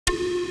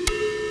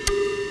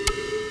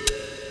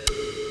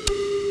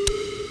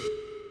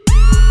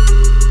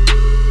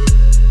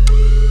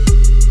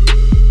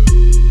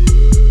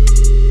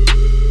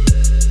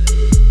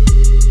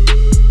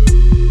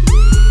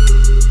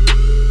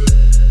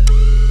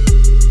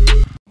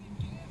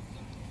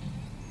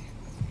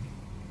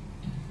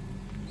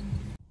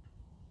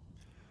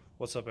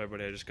What's up,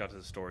 everybody? I just got to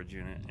the storage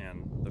unit,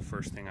 and the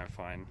first thing I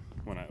find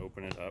when I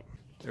open it up,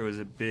 there was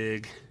a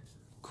big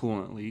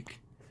coolant leak.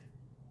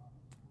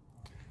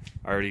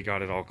 I already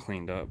got it all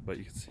cleaned up, but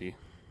you can see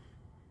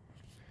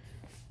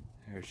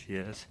there she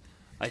is.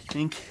 I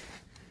think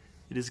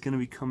it is going to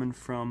be coming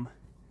from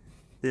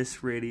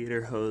this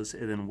radiator hose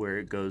and then where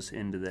it goes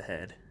into the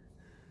head.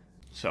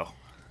 So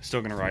still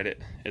going to ride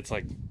it. It's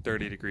like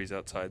 30 degrees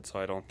outside, so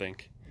I don't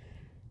think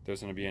there's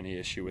going to be any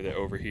issue with it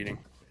overheating.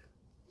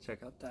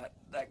 Check out that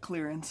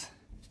clearance.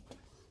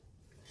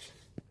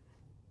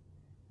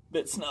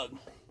 Bit snug.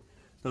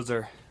 It's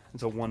a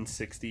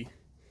 160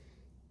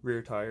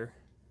 rear tire.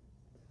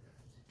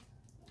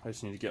 I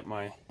just need to get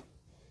my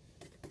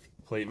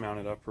plate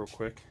mounted up real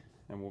quick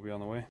and we'll be on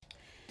the way.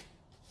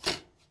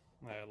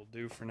 That'll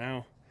do for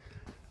now.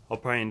 I'll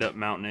probably end up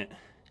mounting it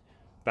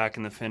back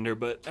in the fender,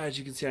 but as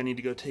you can see, I need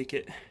to go take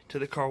it to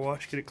the car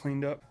wash, get it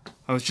cleaned up.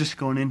 I was just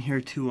going in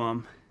here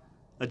to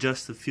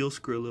adjust the fuel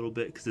screw a little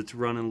bit because it's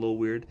running a little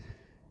weird,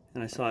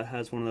 and I saw it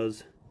has one of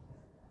those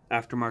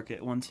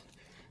aftermarket ones.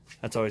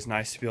 That's always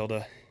nice to be able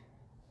to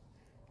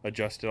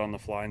adjust it on the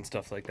fly and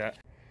stuff like that.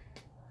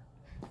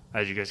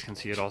 As you guys can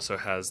see, it also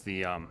has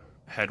the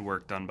head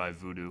work done by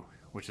Voodoo,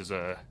 which is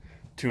a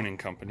tuning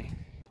company.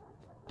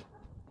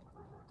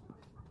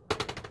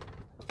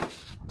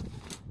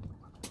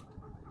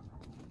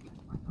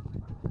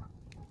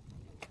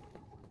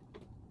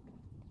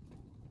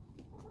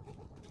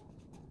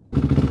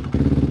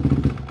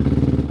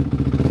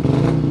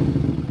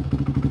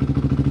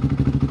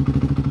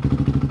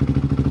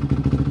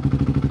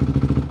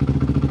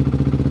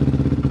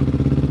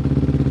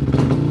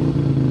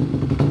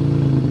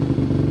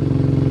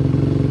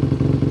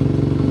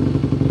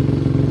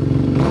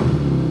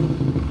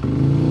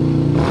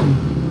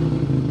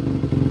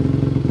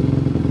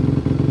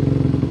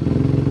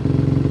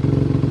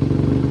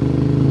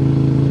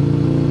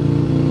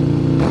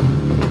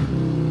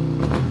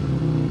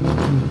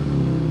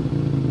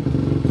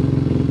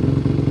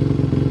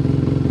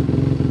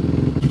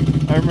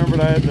 I remembered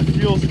I had the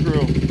fuel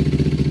screw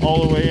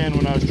all the way in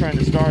when I was trying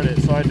to start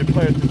it, so I had to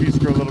play with the fuel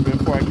screw a little bit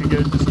before I could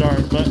get it to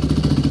start, but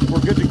we're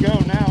good to go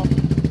now.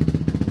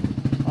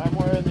 I'm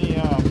wearing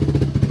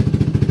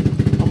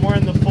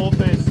the full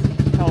face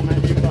helmet.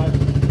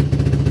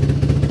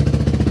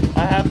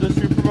 I have the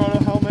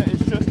Supermoto helmet.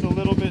 It's just a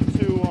little bit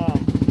too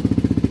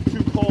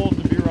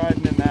cold to be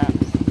riding in that.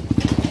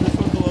 This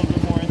one's a little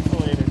bit more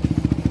insulated,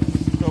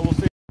 so we'll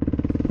see.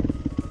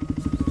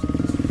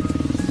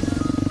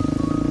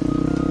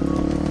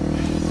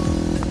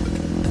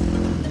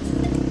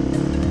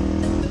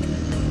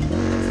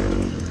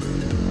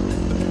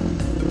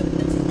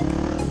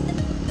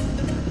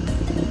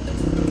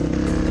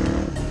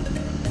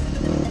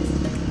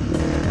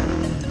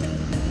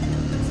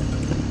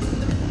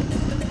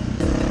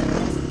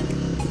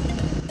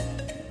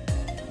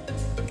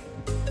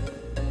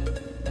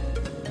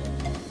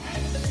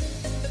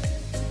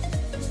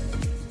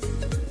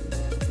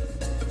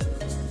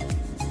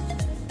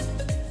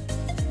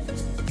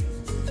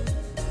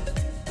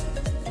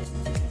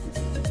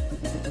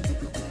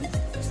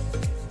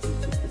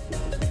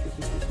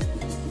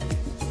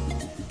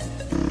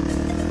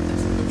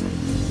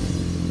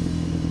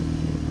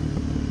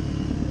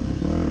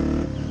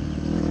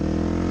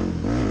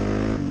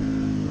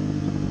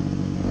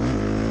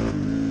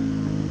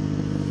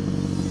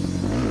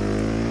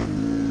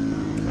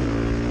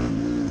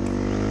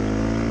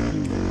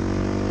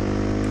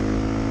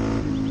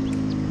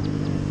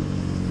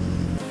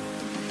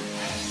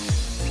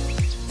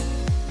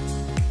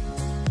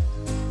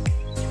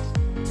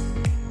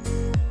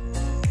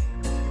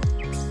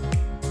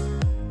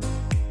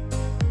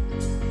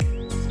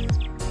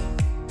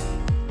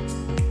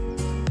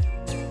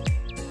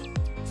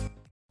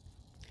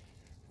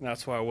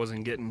 That's why I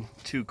wasn't getting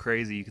too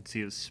crazy. You could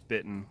see it was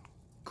spitting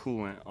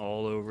coolant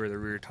all over the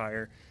rear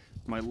tire.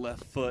 My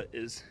left foot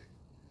is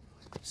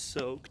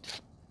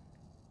soaked.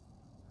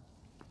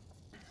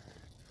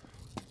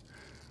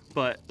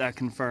 But that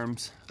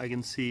confirms I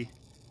can see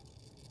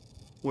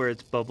where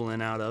it's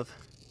bubbling out of.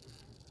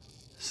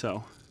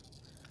 So,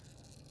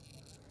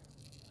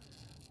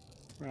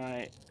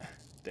 right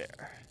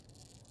there.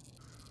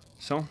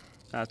 So,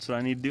 that's what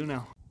I need to do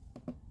now.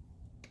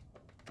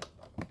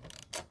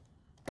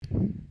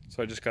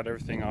 So I just got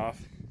everything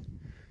off,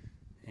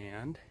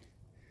 and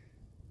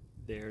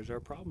there's our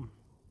problem.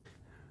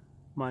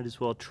 Might as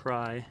well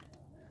try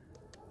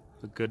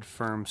a good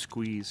firm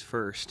squeeze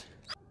first.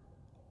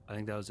 I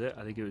think that was it.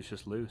 I think it was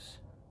just loose.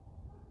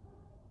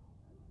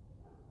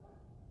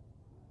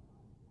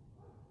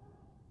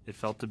 It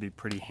felt to be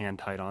pretty hand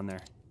tight on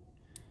there.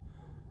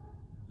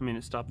 I mean,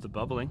 it stopped the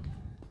bubbling.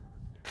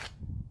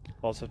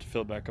 Also have to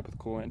fill it back up with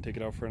coolant and take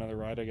it out for another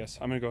ride, I guess.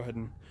 I'm gonna go ahead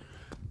and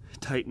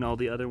tighten all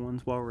the other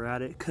ones while we're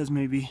at it, because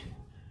maybe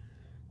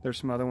there's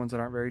some other ones that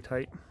aren't very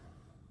tight.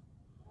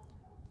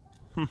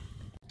 I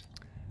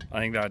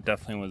think that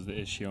definitely was the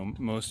issue.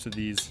 Most of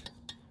these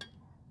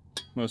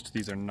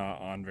are not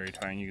on very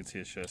tight, and you can see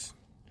it's just,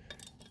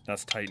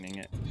 that's tightening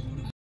it.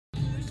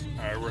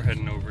 Alright, we're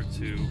heading over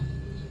to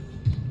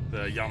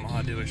the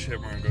Yamaha dealership.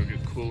 We're gonna go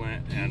get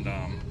coolant, and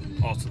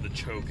also the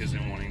choke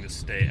isn't wanting to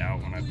stay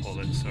out when I pull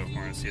it, so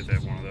we're gonna see if they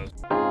have one of those.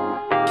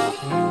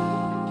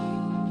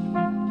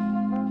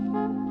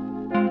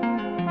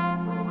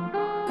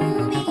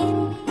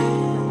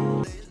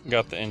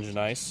 Got the engine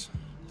ice.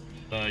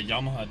 The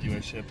Yamaha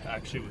dealership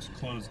actually was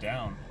closed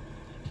down.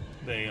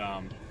 They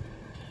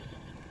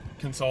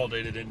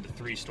consolidated into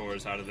 3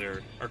 stores out of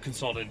their, or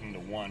consolidated into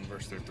 1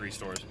 versus their 3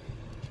 stores.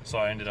 So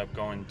I ended up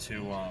going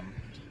to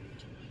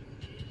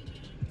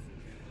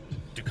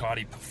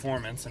Ducati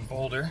Performance in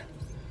Boulder,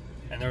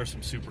 and there were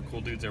some super cool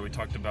dudes there. We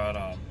talked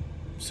about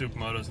Super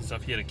Motos and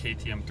stuff. He had a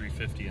KTM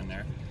 350 in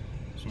there,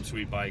 some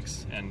sweet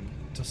bikes, and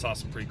just saw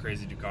some pretty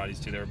crazy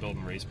Ducatis too. They were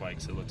building race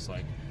bikes, it looks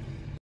like.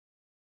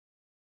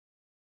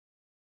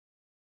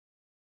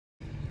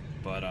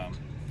 But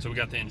so we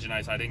got the engine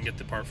ice. I didn't get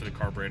the part for the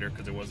carburetor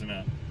because it wasn't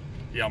a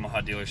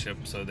Yamaha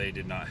dealership, so they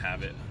did not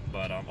have it,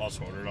 but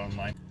also ordered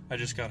online. I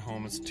just got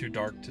home. It's too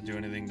dark to do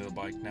anything to the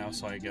bike now,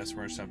 so I guess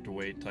we're just gonna have to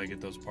wait till I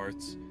get those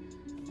parts.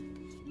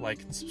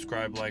 Like and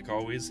subscribe like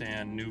always,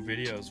 and new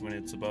videos when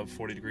it's above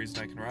 40 degrees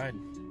and I can ride.